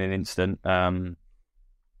take him in an instant. But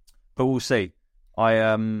we'll see.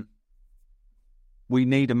 We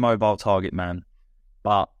need a mobile target man.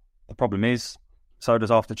 But the problem is, so does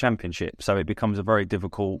after Championship. So it becomes a very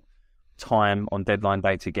difficult time on deadline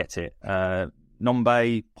day to get it.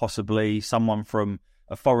 Nombe, possibly someone from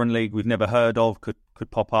a foreign league we've never heard of could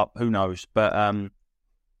pop up. Who knows? But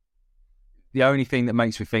the only thing that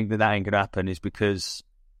makes me think that ain't going to happen is because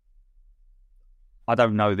I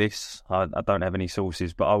don't know this. I don't have any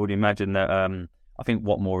sources, but I would imagine that I think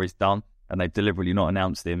Watmore is done. And they've deliberately not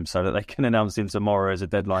announced him so that they can announce him tomorrow as a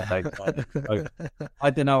deadline day. So, I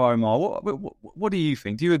don't know, Omar. What do you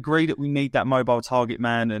think? Do you agree that we need that mobile target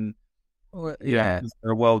man? And is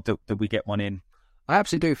there a world that we get one in? I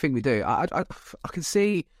absolutely do think we do. I can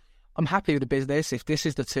see. I'm happy with the business. If this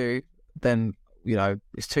is the 2, then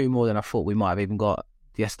it's 2 more than I thought we might have even got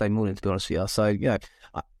yesterday morning. To be honest with you, so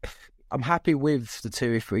I'm happy with the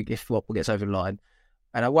 2 if Watmore gets over the line.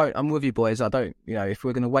 And I'm with you boys. I don't, if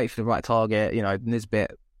we're going to wait for the right target,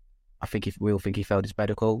 Nisbet, we all think he failed his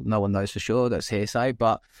medical. No one knows for sure. That's hearsay.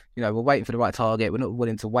 But, we're waiting for the right target. We're not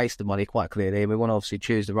willing to waste the money, quite clearly. And we want to obviously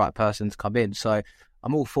choose the right person to come in. So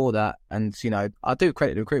I'm all for that. And, I do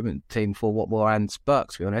credit the recruitment team for Watmore and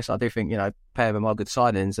Burke, to be honest. I do think, pair of them are good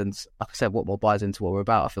signings. And like I said, Watmore buys into what we're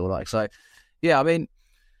about, I feel like. So, yeah, I mean,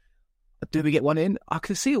 do we get one in? I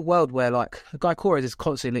can see a world where, like, Guy Corres is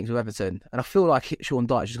constantly linked with Everton, and I feel like Sean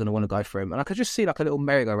Dyche is going to want to go for him. And I could just see, like, a little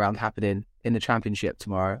merry-go-round happening in the Championship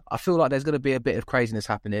tomorrow. I feel like there's going to be a bit of craziness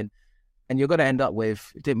happening, and you're going to end up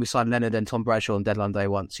with, didn't we sign Leonard and Tom Bradshaw on deadline day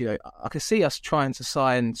once? I can see us trying to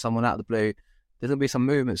sign someone out of the blue. There's going to be some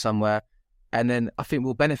movement somewhere, and then I think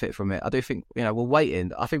we'll benefit from it. I do think, we're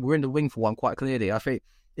waiting. I think we're in the wing for one quite clearly. I think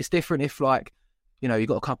it's different if, like, you've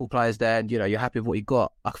got a couple of players there and, you're happy with what you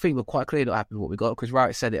got. I think we're quite clearly not happy with what we got because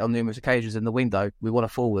Rowett said it on numerous occasions in the window. We want a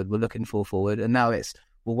forward. We're looking for a forward. And now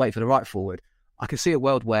we'll wait for the right forward. I can see a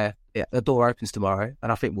world where the door opens tomorrow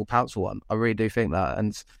and I think we'll pounce for one. I really do think that.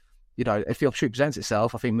 And, if the opportunity presents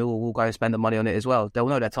itself, I think Millwall will go and spend the money on it as well. They'll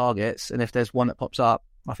know their targets. And if there's one that pops up,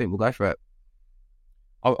 I think we'll go for it.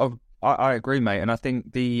 I agree, mate. And I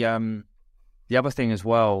think the other thing as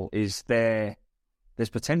well is there's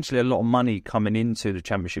potentially a lot of money coming into the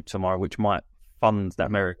Championship tomorrow, which might fund that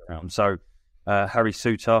merry-go-round. So Harry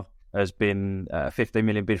Souttar has been a 15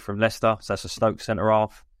 million bid from Leicester, so that's a Stoke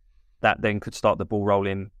centre-half. That then could start the ball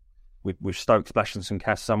rolling with Stoke splashing some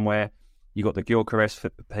cash somewhere. You've got the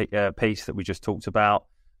Gyökeres piece that we just talked about.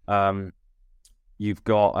 You've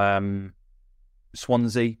got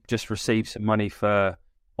Swansea just received some money for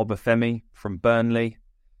Obafemi from Burnley.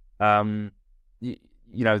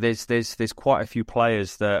 There's quite a few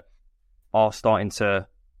players that are starting to,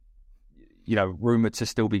 rumoured to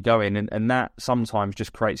still be going. And that sometimes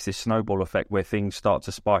just creates this snowball effect where things start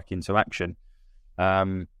to spike into action.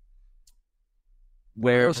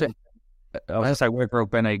 Where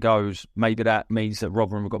Bene goes, maybe that means that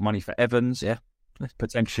Rotherham have got money for Evans. Yeah.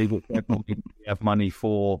 Potentially we have money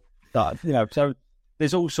for that. So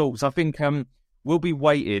there's all sorts. I think we'll be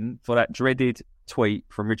waiting for that dreaded tweet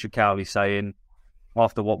from Richard Cowley saying,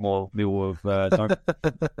 after Watmore, Millwall don't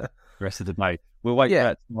the rest of the day. We'll wait for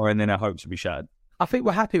that tomorrow and then our hopes will be shattered. I think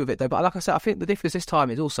we're happy with it though, but like I said, I think the difference this time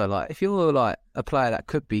is also like, if you're like a player that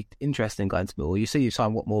could be interested in going to Millwall, you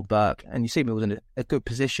sign Watmore, Burke, and you see Millwall's in a good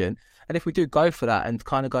position, and if we do go for that and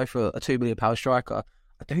kind of go for a £2 million striker,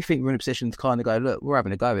 I do think we're in a position to kind of go, look, we're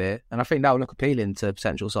having a go here, and I think that will look appealing to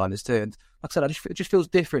potential signers too. And like I said, it just feels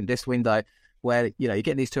different this window where, you're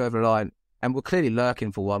getting these two over the line, and we're clearly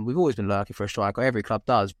lurking for one. We've always been lurking for a striker. Every club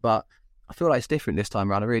does, but I feel like it's different this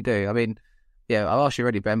time around. I really do. I mean, I'll ask you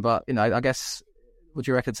already, Ben, but, I guess, what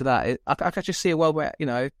do you reckon to that? I can just see a world where,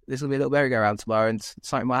 there's going to be a little merry-go-round tomorrow and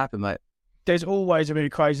something might happen, mate. There's always a bit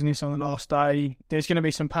of craziness on the last day. There's going to be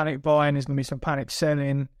some panic buying. There's going to be some panic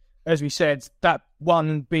selling. As we said, that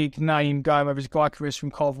one big name going over is Gyökeres from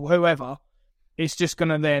Coventry, whoever, it's just going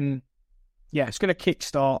to then, it's going to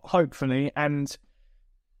kickstart, hopefully, and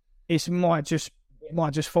it might just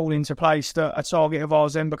fall into place that a target of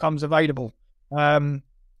ours then becomes available.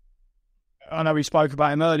 I know we spoke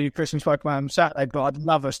about him earlier, Chris, we spoke about him Saturday, but I'd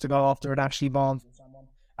love us to go after an Ashley Barnes or someone.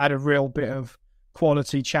 Add a real bit of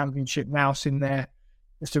quality Championship mouse in there.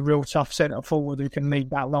 Just a real tough centre forward who can lead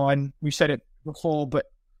that line. We said it before, but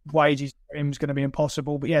wages for him is going to be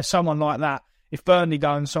impossible. But someone like that, if Burnley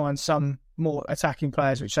go and sign some more attacking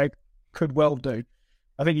players, which they could well do.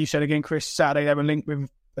 I think you said again, Chris, Saturday they were linked with,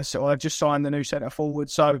 they've just signed the new centre forward.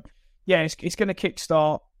 So, it's going to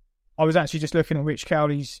kickstart. I was actually just looking at Rich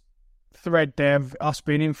Cowley's thread there of us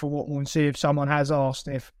being in for Watmore and see if someone has asked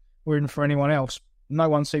if we're in for anyone else. No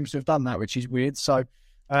one seems to have done that, which is weird. So,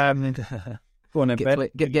 go on then, Ben.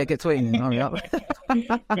 Get tweeting. Hurry up.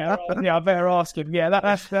 I better ask him.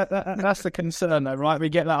 That's the concern, though, right? We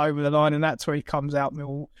get that over the line, and that tweet comes out.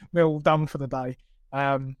 We're all done for the day.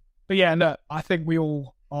 But look, I think we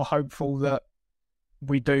all are hopeful that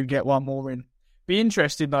we do get one more in. Be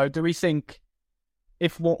interested though. Do we think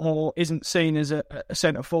if Watmore isn't seen as a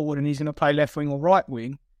centre forward and he's going to play left wing or right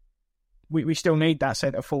wing, we still need that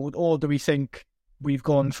centre forward, or do we think we've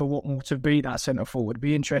gone for Watmore to be that centre forward?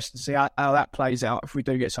 Be interested to see how that plays out if we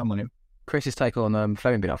do get someone in. Chris's take on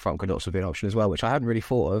Fleming being up front could also be an option as well, which I hadn't really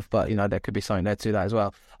thought of, but there could be something there to that as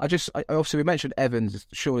well. Obviously we mentioned Evans,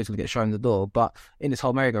 surely he's going to get shown the door, but in this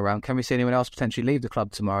whole merry-go-round, can we see anyone else potentially leave the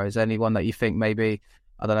club tomorrow? Is there anyone that you think maybe,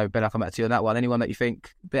 I don't know, Ben, I'll come back to you on that one, anyone that you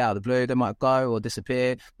think a bit out of the blue, they might go or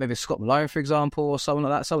disappear? Maybe Scott Malone, for example, or someone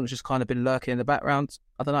like that, someone that's just kind of been lurking in the background.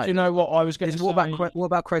 I don't know. Do you know what I was going to say? What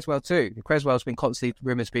about Creswell too? Creswell's been constantly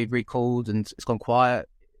rumours being recalled and it's gone quiet.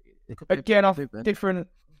 Again, I've different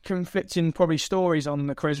conflicting probably stories on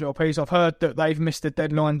the Creswell piece. I've heard that they've missed the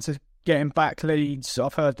deadline to getting back Leeds.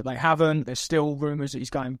 I've heard that they haven't. There's still rumours that he's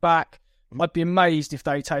going back. I'd be amazed if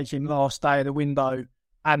they take him last day of the window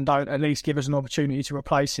and don't at least give us an opportunity to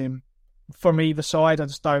replace him from either side. I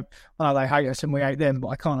just don't. I know they hate us and we hate them, but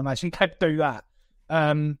I can't imagine they'd do that.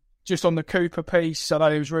 Just on the Cooper piece, I know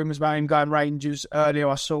there was rumours about him going Rangers earlier.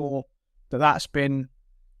 I saw that's been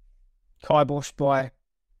kiboshed by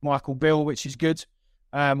Michael Beale, which is good,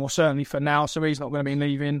 or certainly for now. So he's not going to be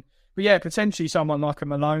leaving. But yeah, potentially someone like a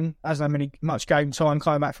Malone hasn't had much game time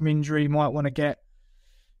coming back from injury. Might want to get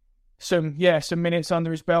some minutes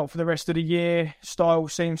under his belt for the rest of the year.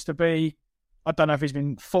 Styles seems to be, I don't know if he's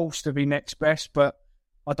been forced to be next best, but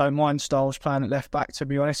I don't mind Styles playing at left back, to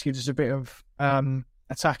be honest. Gives us a bit of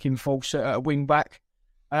attacking force at a wing back.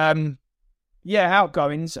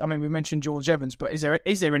 Outgoings. I mean, we mentioned George Evans, but is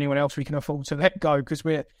there anyone else we can afford to let go? Because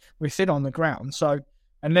we're thin on the ground. So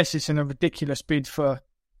unless it's in a ridiculous bid for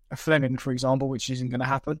a Fleming, for example, which isn't going to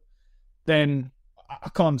happen, then I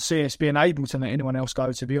can't see us being able to let anyone else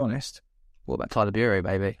go, to be honest. What about Tyler Bury,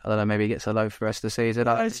 maybe? I don't know, maybe he gets a loan for the rest of the season.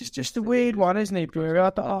 It's just a weird one, isn't he, Bury?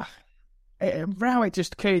 Rowett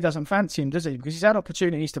just clearly doesn't fancy him, does he? Because he's had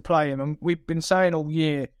opportunities to play him, and we've been saying all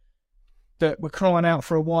year that we're crying out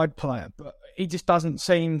for a wide player, but he just doesn't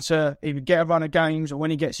seem to either get a run of games, or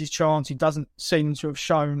when he gets his chance, he doesn't seem to have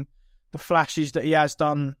shown the flashes that he has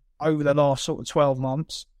done over the last sort of 12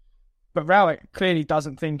 months. But Rowett clearly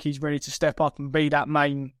doesn't think he's ready to step up and be that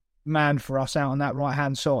main man for us out on that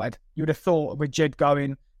right-hand side. You would have thought with Jed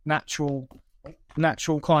going, natural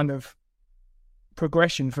kind of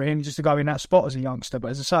progression for him just to go in that spot as a youngster.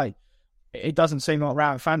 But as I say, it doesn't seem like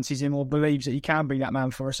Rowett fancies him or believes that he can be that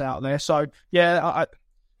man for us out there. So, yeah,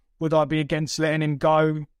 would I be against letting him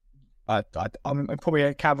go? I'm probably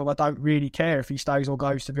a Cavill. I don't really care if he stays or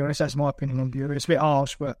goes, to be honest. That's my opinion on Bury. It's a bit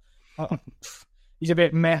harsh, but he's a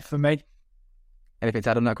bit meh for me. Anything to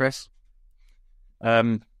add on that, Chris?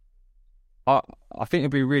 I think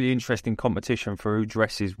it'd be a really interesting competition for who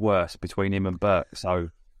dresses worse between him and Burke. So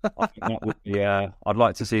I think that would be. I'd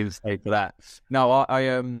like to see him stay for that. No,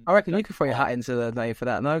 I reckon you could throw your hat into the name for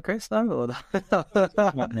that. No, Chris, no.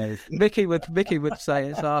 Mickey would say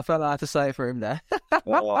it, so I felt like I had to say it for him there.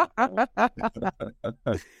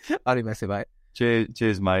 Only messing, mate.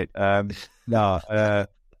 Cheers, mate.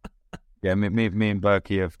 Yeah, me and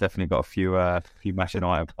Berkey have definitely got a few mashing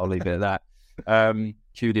items. I'll leave it at that.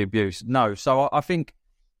 Cue the abuse. No, so I think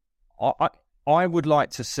I would like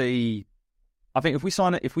to see. I think if we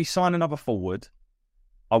sign another forward,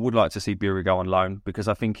 I would like to see Bury go on loan, because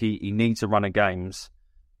I think he needs a run of games.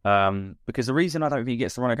 Because the reason I don't think he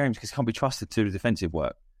gets the run of games is because he can't be trusted to do defensive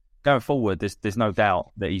work. Going forward, there's no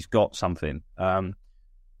doubt that he's got something. And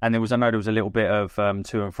I know there was a little bit of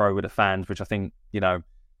to and fro with the fans, which I think,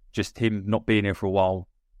 just him not being here for a while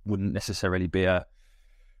wouldn't necessarily be a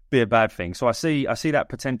bad thing. So I see that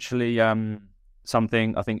potentially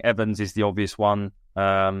something. I think Evans is the obvious one.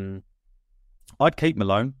 I'd keep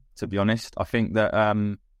Malone, to be honest. I think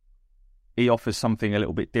that he offers something a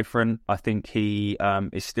little bit different. I think he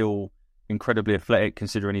is still incredibly athletic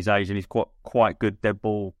considering his age, and he's quite good dead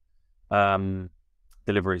ball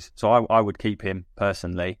deliveries. So I would keep him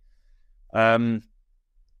personally. The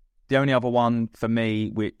only other one for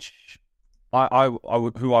me, which I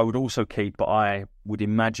would also keep, but I would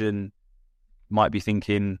imagine might be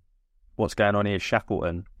thinking, what's going on here, is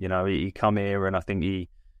Shackleton. He come here, and I think he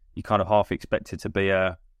kind of half expected to be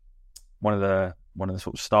one of the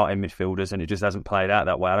sort of starting midfielders, and it just hasn't played out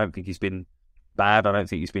that way. I don't think he's been bad. I don't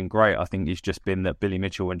think he's been great. I think it's just been that Billy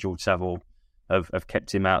Mitchell and George Saville have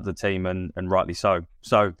kept him out of the team, and rightly so.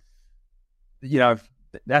 So,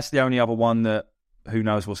 that's the only other one that who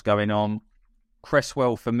knows what's going on.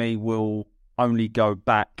 Cresswell, for me, will only go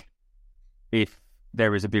back if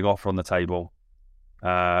there is a big offer on the table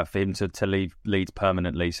for him to leave Leeds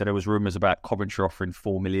permanently. So there was rumours about Coventry offering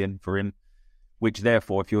 $4 million for him, which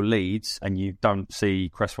therefore, if you're Leeds and you don't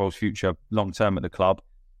see Cresswell's future long term at the club,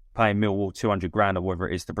 paying Millwall $200,000 or whatever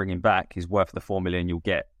it is to bring him back is worth the $4 million you'll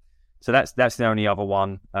get. So that's the only other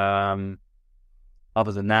one. Other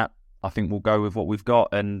than that, I think we'll go with what we've got,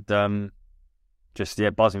 and buzzing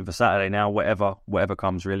for Saturday now. Whatever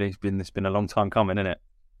comes, really. It's been a long time coming, isn't it?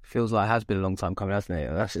 Feels like it has been a long time coming, hasn't it?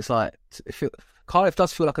 It's like Cardiff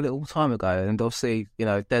does feel like a little time ago, and obviously,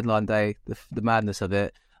 deadline day, the madness of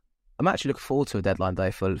it. I'm actually looking forward to a deadline day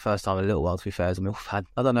for the first time in a little while, to be fair, as a Mill fan.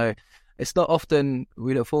 I don't know. It's not often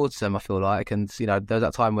we look forward to them, I feel like. And, there was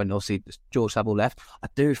that time when, obviously, George Saville left. I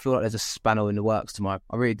do feel like there's a spanner in the works tomorrow.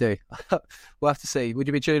 I really do. We'll have to see. Would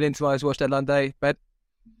you be tuning in tomorrow to watch deadline day, Ben?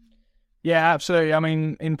 Yeah, absolutely. I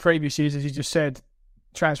mean, in previous years, as you just said,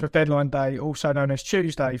 transfer deadline day, also known as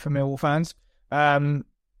Tuesday for Millwall fans.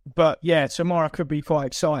 But yeah, tomorrow could be quite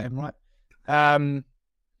exciting, right?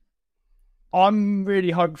 I'm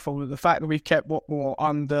really hopeful that the fact that we've kept Watmore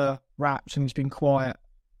under wraps and he's been quiet,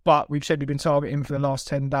 but we've said we've been targeting for the last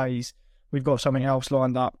 10 days, we've got something else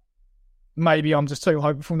lined up. Maybe I'm just too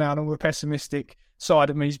hopeful now, and all the pessimistic side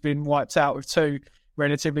of me's been wiped out with 2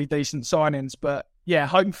 relatively decent signings. But yeah,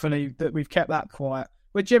 hopefully that we've kept that quiet.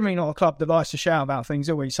 We're generally not a club that likes to shout about things,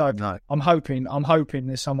 are we? So no. I'm hoping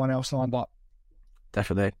there's someone else lined up.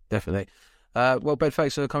 Definitely. Well, Ben,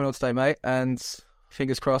 thanks for coming on today, mate. And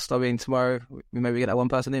fingers crossed, I mean, tomorrow we maybe get that one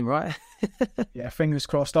person in, right? Yeah, fingers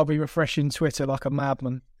crossed. I'll be refreshing Twitter like a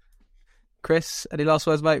madman. Chris, any last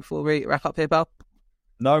words, mate, before we wrap up here, pal?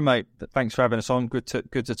 No, mate. Thanks for having us on. Good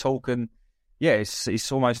to talk. And yeah,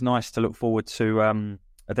 it's almost nice to look forward to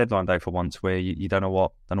a deadline day for once, where you don't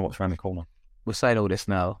know what's around the corner. We're saying all this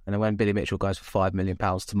now, and then when Billy Mitchell goes for £5 million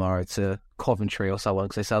tomorrow to Coventry or someone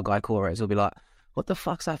because they sell Guy Correas, we'll be like, what the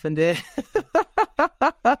fuck's happened here?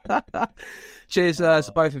 Cheers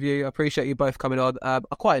to both of you. I appreciate you both coming on. I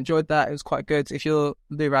quite enjoyed that. It was quite good. If you're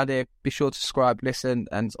new around here, be sure to subscribe, listen,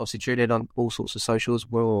 and obviously tune in on all sorts of socials.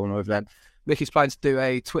 We're all on over them. Mickey's planning to do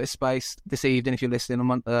a Twitter space this evening if you're listening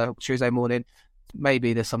on Tuesday morning.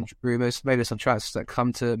 Maybe there's some rumours, maybe there's some transfers that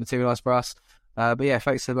come to materialise for us. But yeah,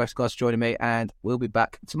 thanks to both guys for joining me, and we'll be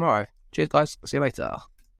back tomorrow. Cheers, guys. See you later.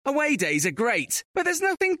 Away days are great, but there's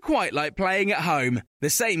nothing quite like playing at home. The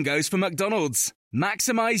same goes for McDonald's.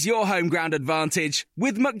 Maximise your home ground advantage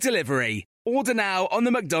with McDelivery. Order now on the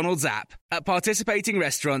McDonald's app. At participating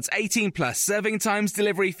restaurants, 18 plus serving times,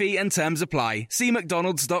 delivery fee and terms apply. See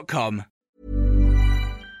mcdonalds.com.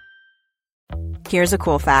 Here's a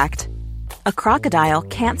cool fact. A crocodile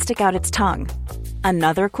can't stick out its tongue.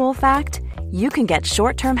 Another cool fact, you can get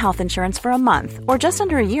short-term health insurance for a month or just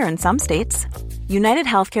under a year in some states. United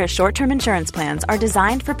Healthcare short-term insurance plans are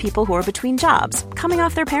designed for people who are between jobs, coming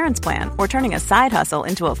off their parents' plan, or turning a side hustle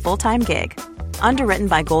into a full-time gig. Underwritten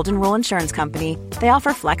by Golden Rule Insurance Company, they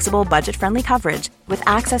offer flexible, budget-friendly coverage with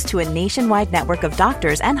access to a nationwide network of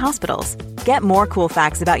doctors and hospitals. Get more cool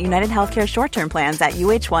facts about United Healthcare short-term plans at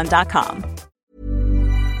uh1.com.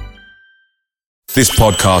 This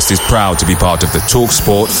podcast is proud to be part of the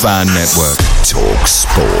TalkSport Fan Network.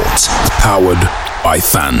 TalkSport. Powered by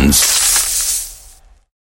fans.